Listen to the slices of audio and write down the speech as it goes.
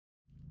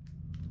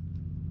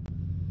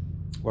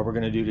What we're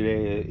going to do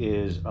today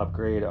is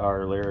upgrade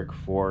our Lyric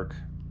fork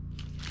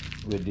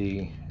with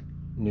the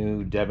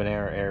new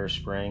Debonair Air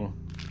Spring.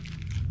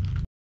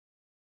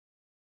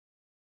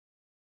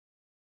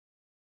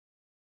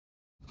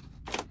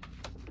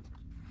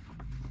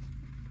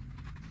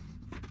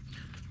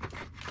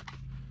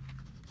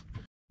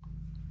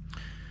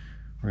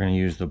 We're going to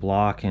use the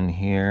block in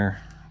here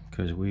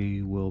because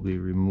we will be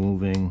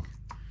removing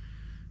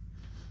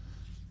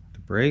the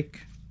brake.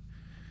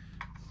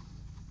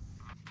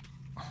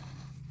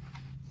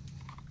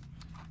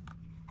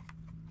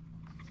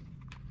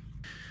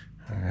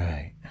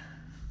 Alright,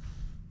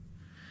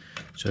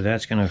 so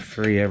that's going to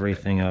free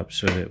everything up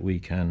so that we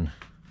can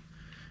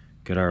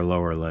get our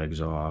lower legs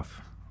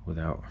off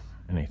without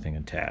anything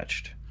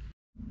attached.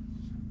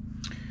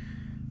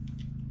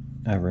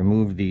 I've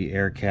removed the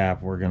air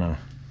cap. We're going to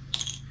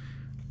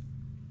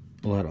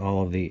let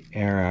all of the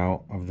air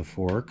out of the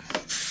fork.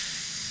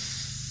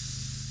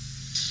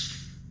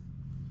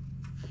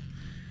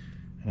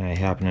 And I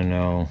happen to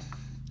know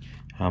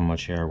how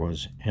much air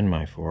was in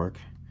my fork.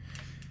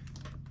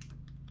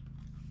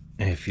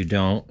 If you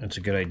don't, it's a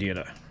good idea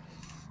to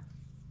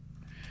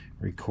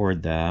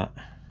record that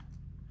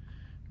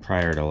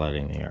prior to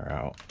letting the air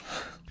out.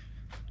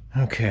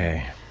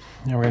 Okay,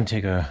 now we're going to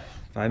take a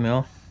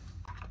 5mm,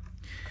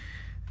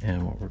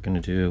 and what we're going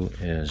to do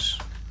is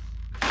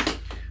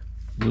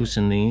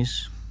loosen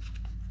these.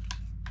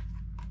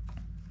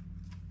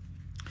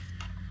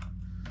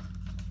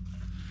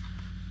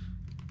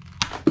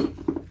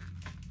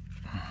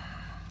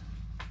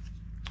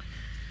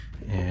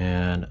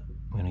 And I'm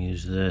going to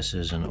use this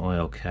as an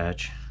oil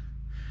catch.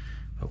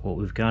 But what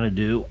we've got to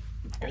do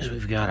is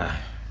we've got to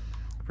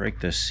break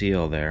the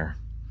seal there.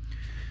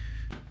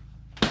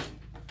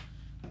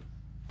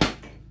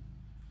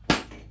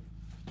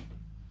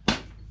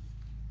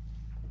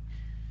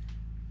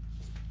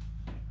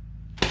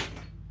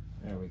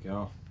 There we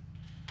go.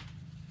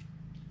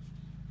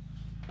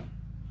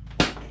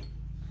 And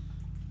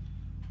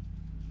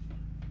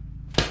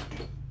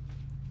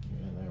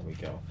there we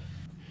go.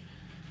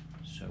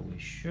 So we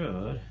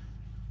should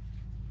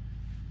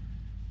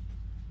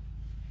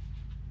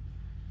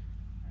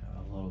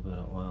have a little bit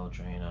of oil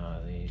drain out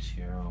of these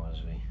here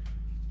as we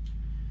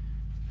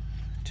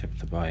tip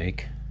the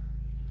bike.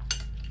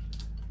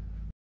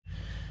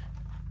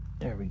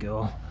 There we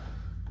go.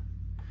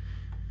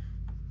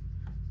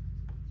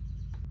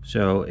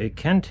 So it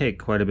can take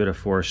quite a bit of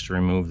force to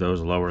remove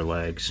those lower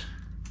legs,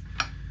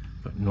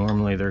 but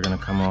normally they're going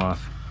to come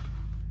off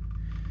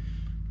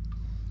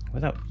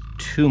without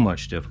too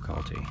much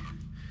difficulty.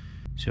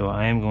 So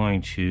I am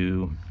going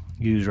to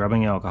use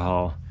rubbing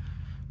alcohol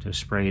to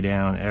spray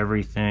down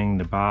everything,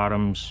 the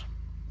bottoms,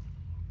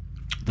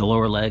 the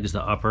lower legs,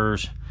 the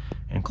uppers,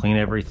 and clean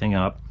everything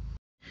up.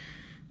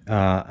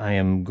 I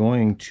am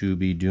going to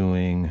be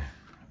doing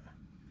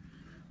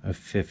a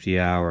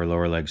 50-hour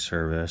lower leg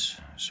service,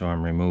 so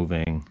I'm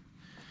removing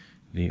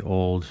the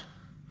old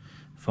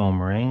foam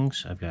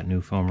rings. I've got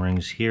new foam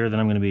rings here that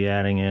I'm going to be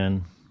adding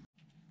in.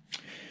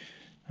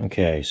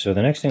 Okay, so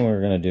the next thing we're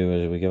going to do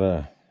is we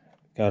gotta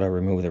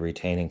remove the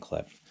retaining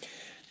clip.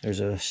 There's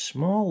a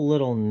small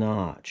little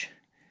notch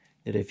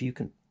that if you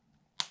can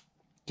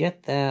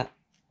get that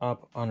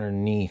up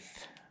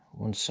underneath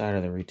one side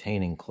of the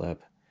retaining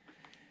clip,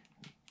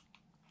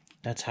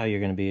 that's how you're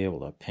going to be able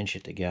to pinch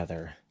it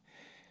together.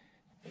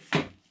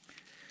 So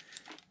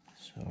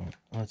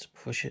let's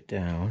push it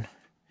down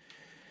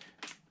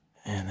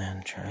and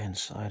then try and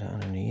slide it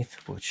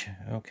underneath, which,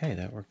 okay,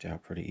 that worked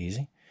out pretty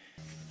easy.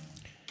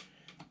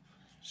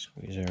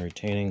 Squeeze our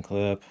retaining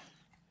clip.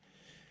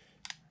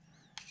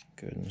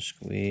 Good and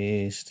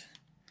squeezed.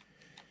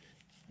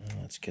 Now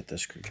let's get the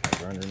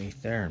screwdriver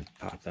underneath there and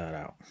pop that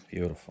out.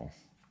 Beautiful.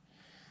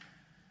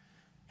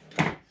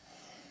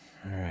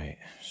 Alright,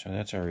 so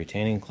that's our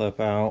retaining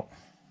clip out.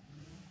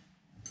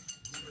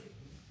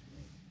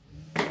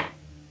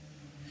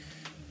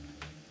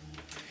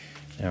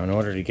 Now in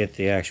order to get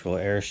the actual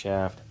air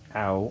shaft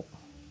out,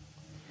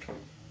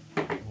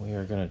 we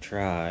are going to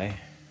try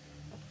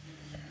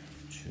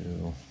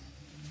to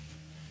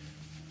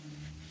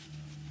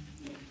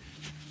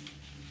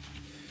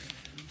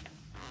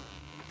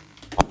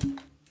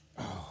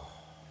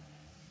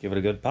give it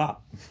a good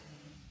pop.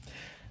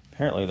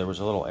 Apparently there was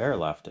a little air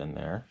left in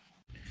there.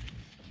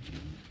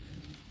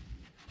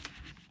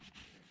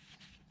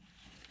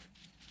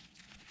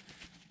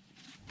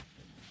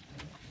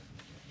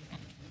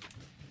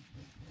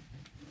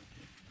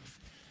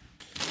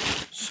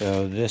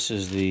 So this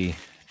is the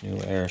new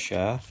air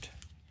shaft.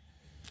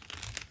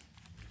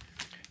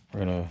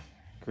 We're going to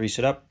grease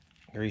it up,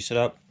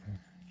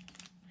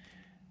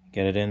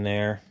 get it in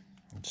there,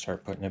 and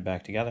start putting it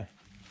back together.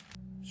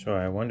 So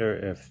I wonder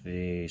if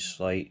the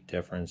slight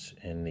difference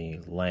in the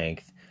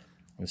length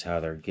is how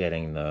they're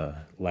getting the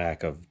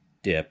lack of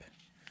dip.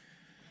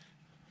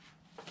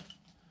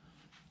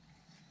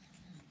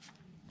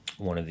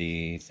 One of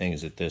the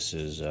things that this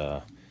is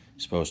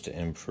supposed to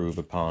improve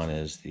upon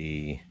is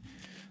the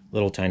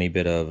little tiny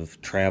bit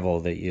of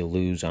travel that you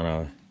lose on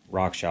a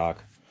Rockshox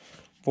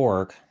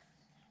Fork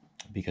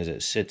because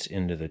it sits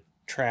into the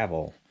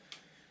travel,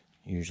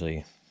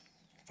 usually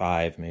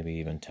 5, maybe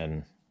even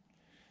 10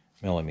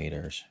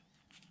 millimeters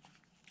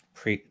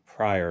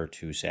prior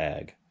to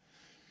sag.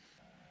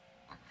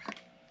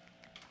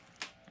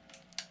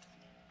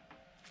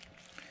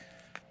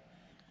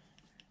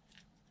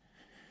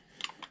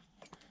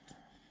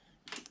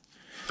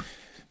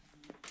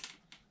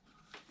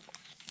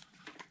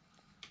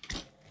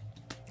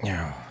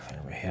 Now,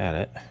 there we had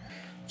it.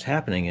 What's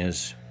happening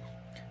is,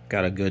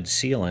 got a good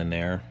seal in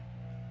there,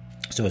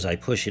 so as I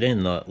push it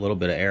in, the little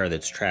bit of air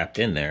that's trapped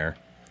in there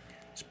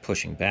is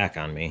pushing back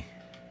on me.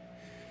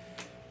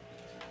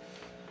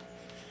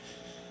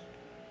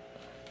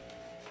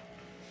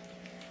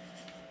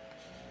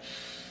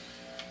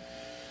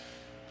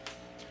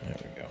 There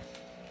we go.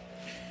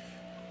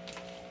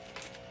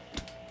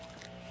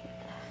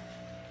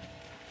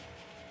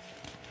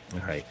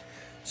 All right,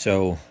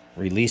 so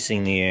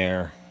releasing the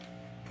air,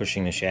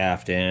 pushing the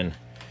shaft in,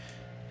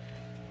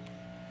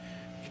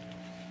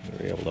 we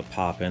were able to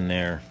pop in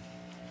there.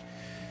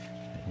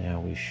 And now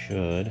we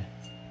should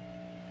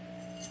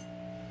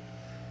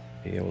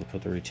be able to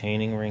put the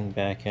retaining ring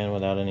back in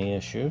without any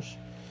issues.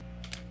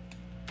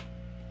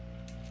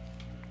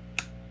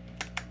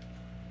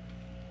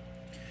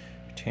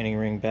 Retaining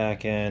ring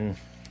back in,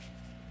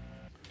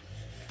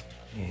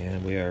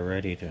 and we are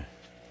ready to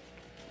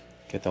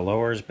get the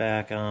lowers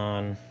back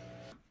on.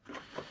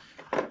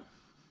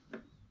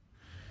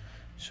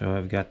 So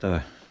I've got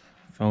the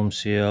foam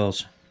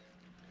seals.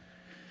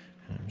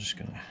 I'm just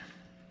gonna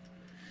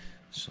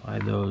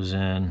slide those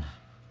in.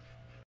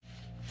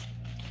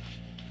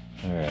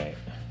 All right.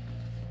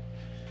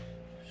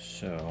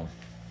 So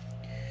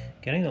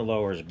getting the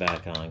lowers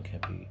back on can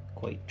be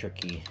quite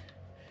tricky,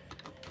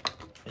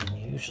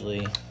 and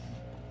usually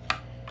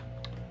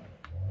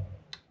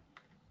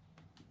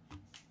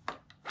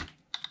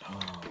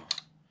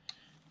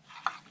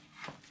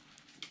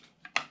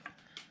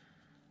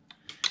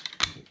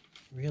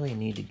really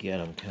need to get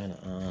them kind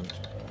of on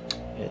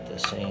at the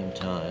same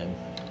time.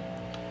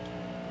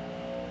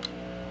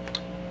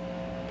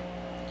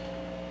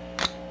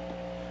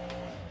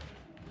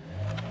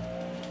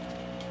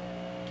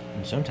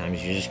 And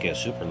sometimes you just get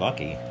super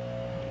lucky.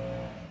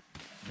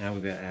 Now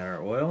we've got to add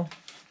our oil.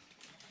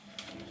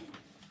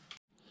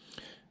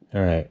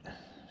 All right,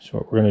 so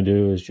what we're going to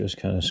do is just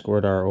kind of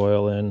squirt our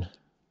oil in.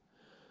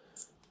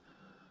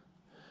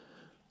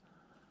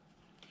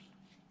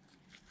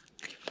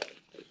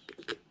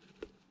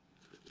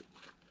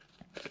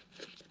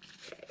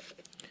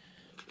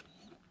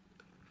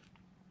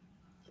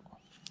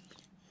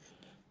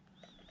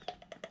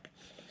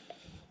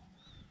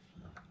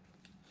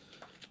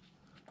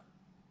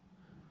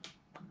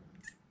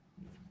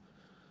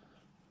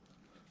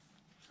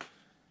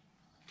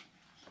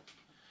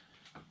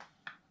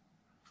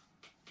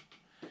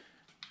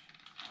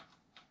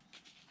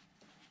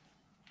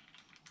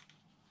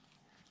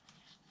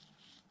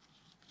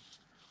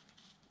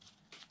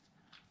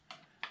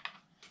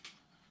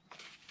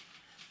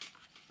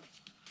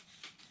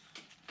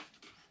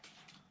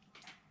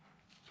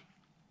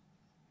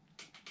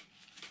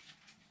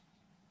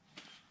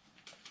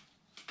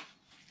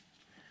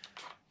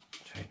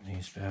 Tighten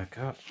these back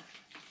up.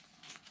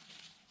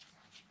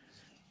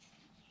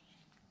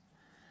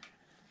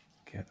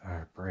 Get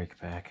our brake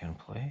back in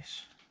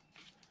place.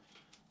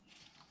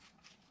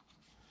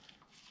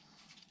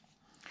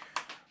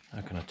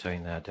 Not going to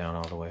tighten that down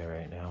all the way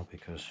right now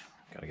because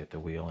I've got to get the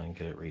wheel in and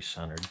get it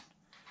recentered.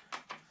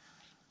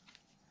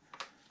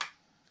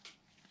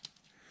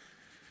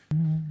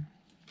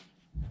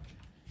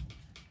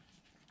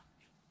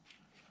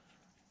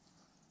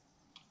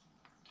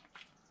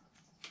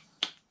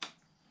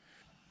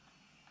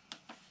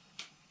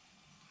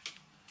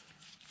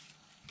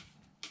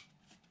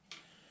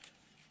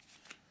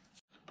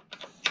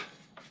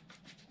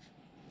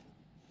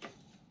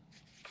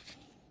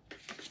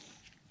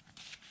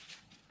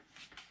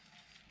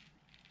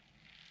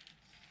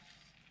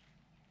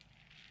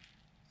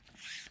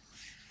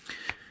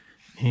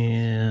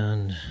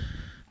 And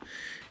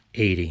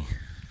 80.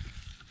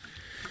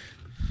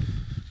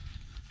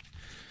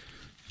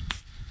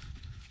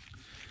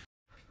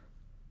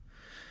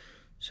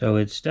 So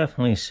it's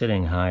definitely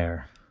sitting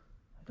higher.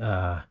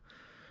 The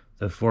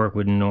fork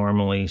would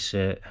normally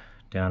sit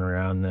down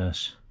around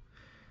this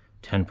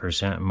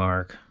 10%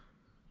 mark.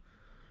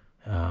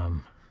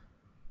 And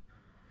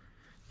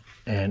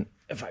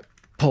if I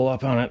pull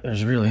up on it,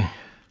 there's really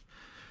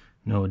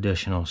no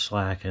additional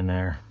slack in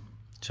there.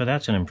 So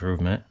that's an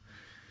improvement.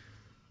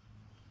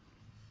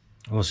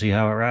 We'll see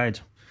how it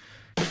rides.